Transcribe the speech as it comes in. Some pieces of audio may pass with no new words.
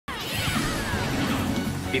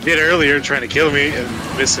He did earlier, trying to kill me and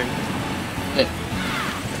missing.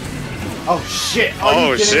 Oh shit!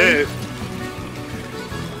 Oh shit!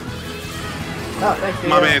 Oh, thank you.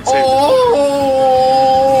 My man saved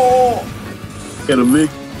Oh! Get a Vic.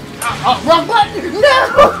 Oh, wrong button! No!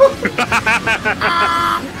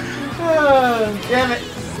 Damn it!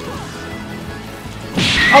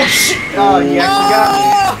 Oh shit! Oh, he actually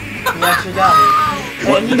got me. He actually got me.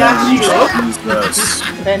 And he got you.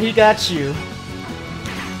 And he got you.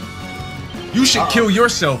 You should kill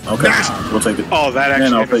yourself. Okay, we'll take it. Oh, that actually.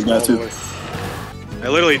 And I'll take that too. I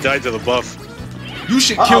literally died to the buff. You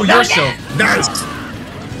should kill yourself. Nice.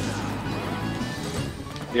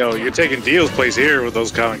 Yo, you're taking Dio's place here with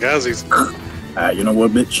those kamikazes. You know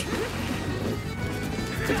what, bitch?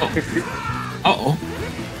 Uh-oh.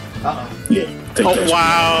 Yeah, take that.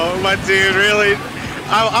 Wow, my dude, really?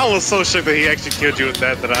 I was so shook that he actually killed you with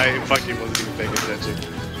that I fucking wasn't even paying attention.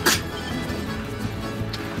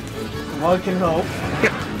 One can hope.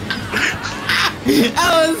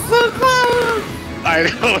 I was so close! I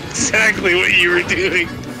know exactly what you were doing.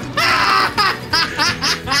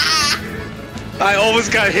 I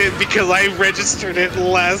almost got hit because I registered it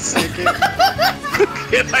last second.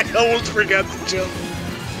 And I almost forgot to jump.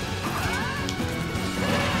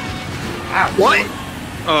 Ow. What?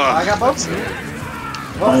 I got both.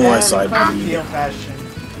 Oh, I side bleed. Fashion.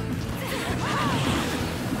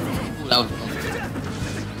 Ooh, that was close.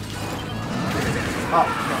 Oh,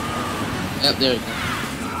 Yep, there we go.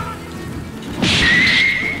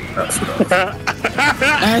 That's what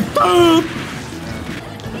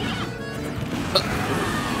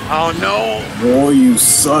Oh no! Boy, you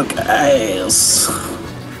suck ass.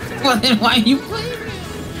 Well, then why are you playing it?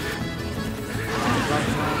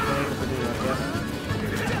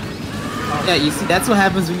 Yeah, you see, that's what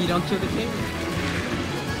happens when you don't kill the character.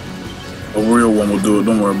 A real one will do it.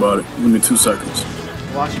 Don't worry about it. Give me 2 seconds.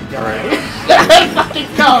 watch him die. Fucking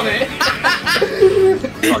comment!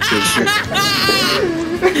 Fuck this shit.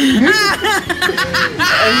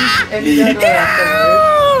 and you got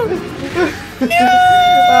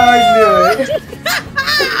Oh, I knew it.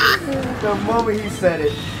 The moment he said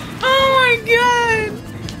it. Oh my god!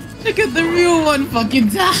 Look at the real one fucking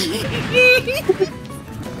die.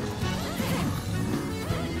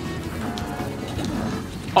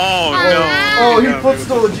 Oh no! Oh, he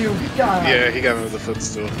footstooled you. God. Yeah, he got me with the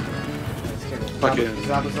footstool. Fucking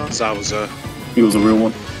Zabuza. He was a real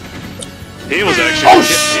one. He was actually. Oh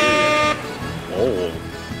shit!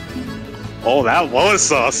 Oh, that was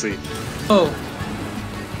saucy. Oh.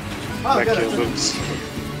 That killed him.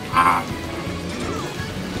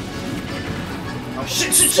 Oh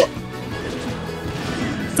shit!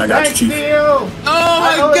 I got you, Chief. Oh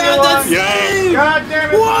my god, that's yeah. God damn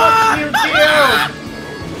it! Fuck you, Gil!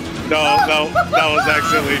 No, that was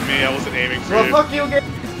accidentally me. I wasn't aiming for you. Fuck you, Gil!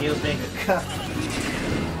 He was being a cunt.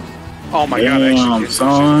 Oh my god, actually.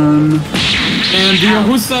 Son. Man, Dio,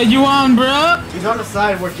 whose side you on, bro? He's on the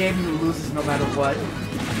side where Gaming loses no matter what.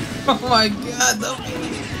 Oh my god, no.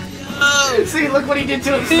 See, look what he did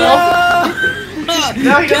to himself. Now he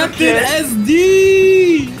doesn't care. Captain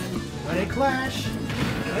SD. When they clash.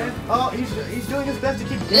 Oh, he's doing his best to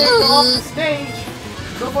keep Gaming off the stage.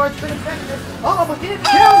 So far, it's been effective. Oh, but he didn't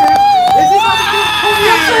counter. Is he about to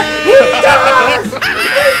do? He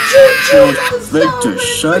does. Victor,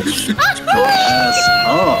 shut your ass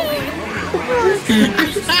up.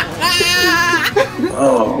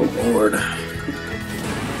 Oh Lord.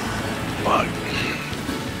 Fuck.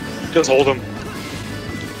 Just hold him.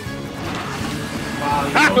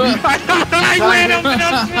 Wow, I ran up and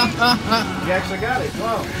up. you actually got it.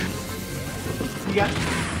 Wow. You got.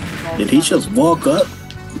 Did he just walk up?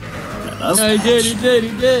 Man, Yeah, he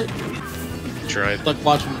did. Tried. Like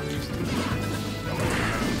watching.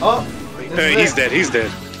 Oh. Hey, he's dead. He's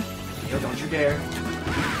dead. Yo, don't you dare.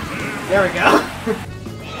 There we go.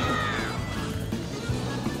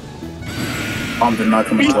 Bomb did not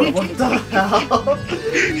come close. What the hell?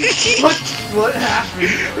 what happened?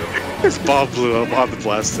 His bomb blew up on the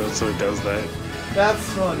blast zone, so it does that. That's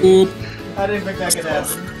funny. Oop. I didn't think that could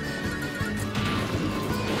happen.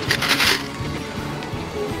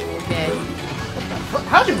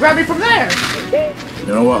 How'd you grab me from there? You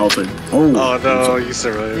know what? I'll take it. Oh no, you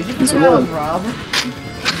survived. Did you think that was Rob?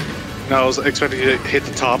 No, I was expecting you to hit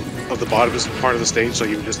the top of the bottom part of the stage, so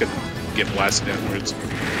you would just get blasted downwards.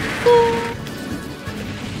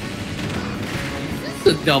 It's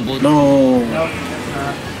a double. No. Nope, that's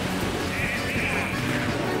not.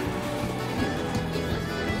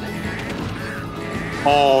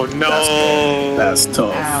 Oh no! That's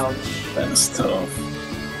tough. Ouch. That's tough.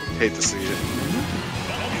 Hate to see it.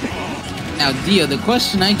 Now, Dio, the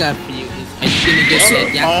question I got for you is, And you're gonna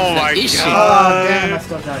get that Oh my that issue. Oh, damn, I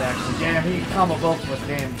still died actually. Damn, he combo both with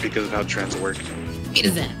damn. Because of how trends work. What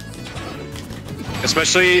is that?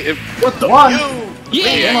 Especially if... What the? One!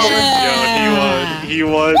 Yeah! He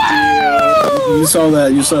won, yeah. You saw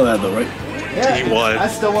that though, right? Yeah, He won. I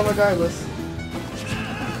still won regardless.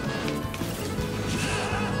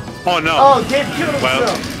 Oh no. Oh, Gabe killed Well.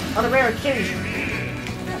 himself on a rare occasion.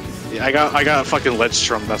 Yeah, I got fucking ledge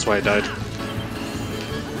strum, that's why I died.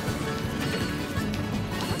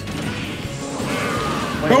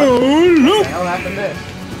 Wait, what the hell happened there?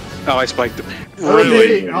 Oh, I spiked him. Oh, Really?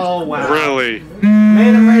 did he? Oh, wow. Really?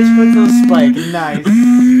 Made him rage quit to a spike. Nice.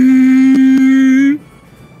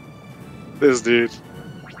 This dude.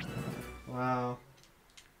 Wow.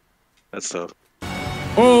 That's tough.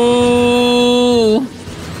 Oh!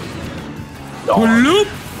 Bloop!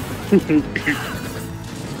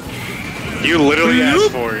 You literally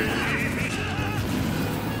asked for it.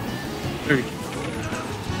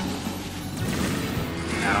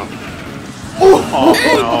 Ow. Oh,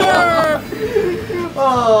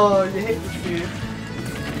 Oh, you hate this dude. no.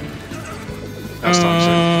 That was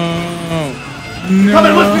toxic. No. Come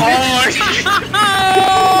and look me,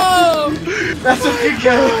 Oh! bitch! That's what you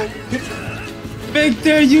got.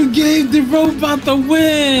 Victor, you gave the robot the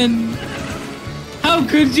win! How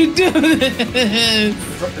could you do this?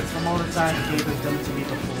 It's from all the time Gabe has done to me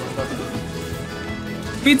before, but...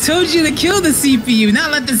 We told you to kill the CPU,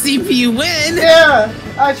 not let the CPU win! Yeah!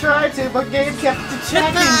 I tried to, but Gabe kept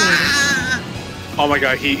checking me. Oh my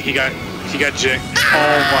god, he got jicked.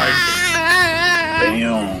 Oh my.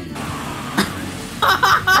 Damn.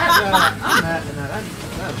 I'm mad.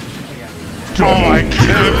 Oh my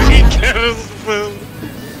god, he got his food.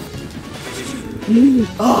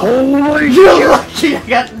 Oh my god! You're lucky I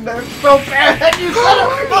got nerfed so bad, you son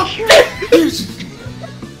of a bitch!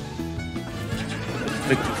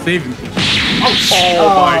 Save him. Oh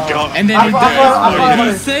my god. And then he I died. thought-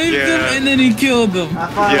 He saved him Yeah. and then he killed him. And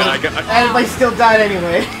I still died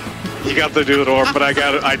anyway. You got the dude or, but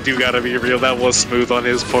I do gotta be real. That was smooth on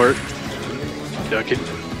his part. Yeah, can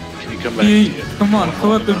you come back? Yeah, come on,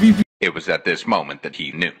 pull up the VPC. It was at this moment that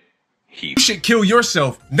he knew. You should kill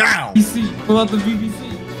yourself now. Pull out the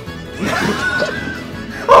VPC.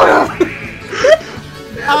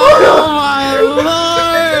 Oh my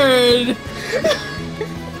lord!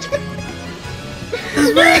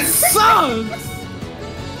 This man sucks!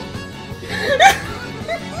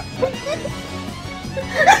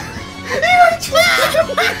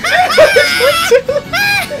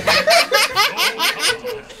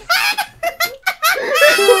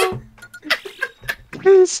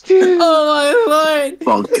 Oh my lord!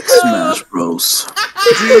 Fuck Smash Bros.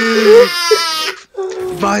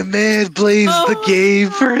 My man blames the game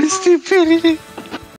for his stupidity.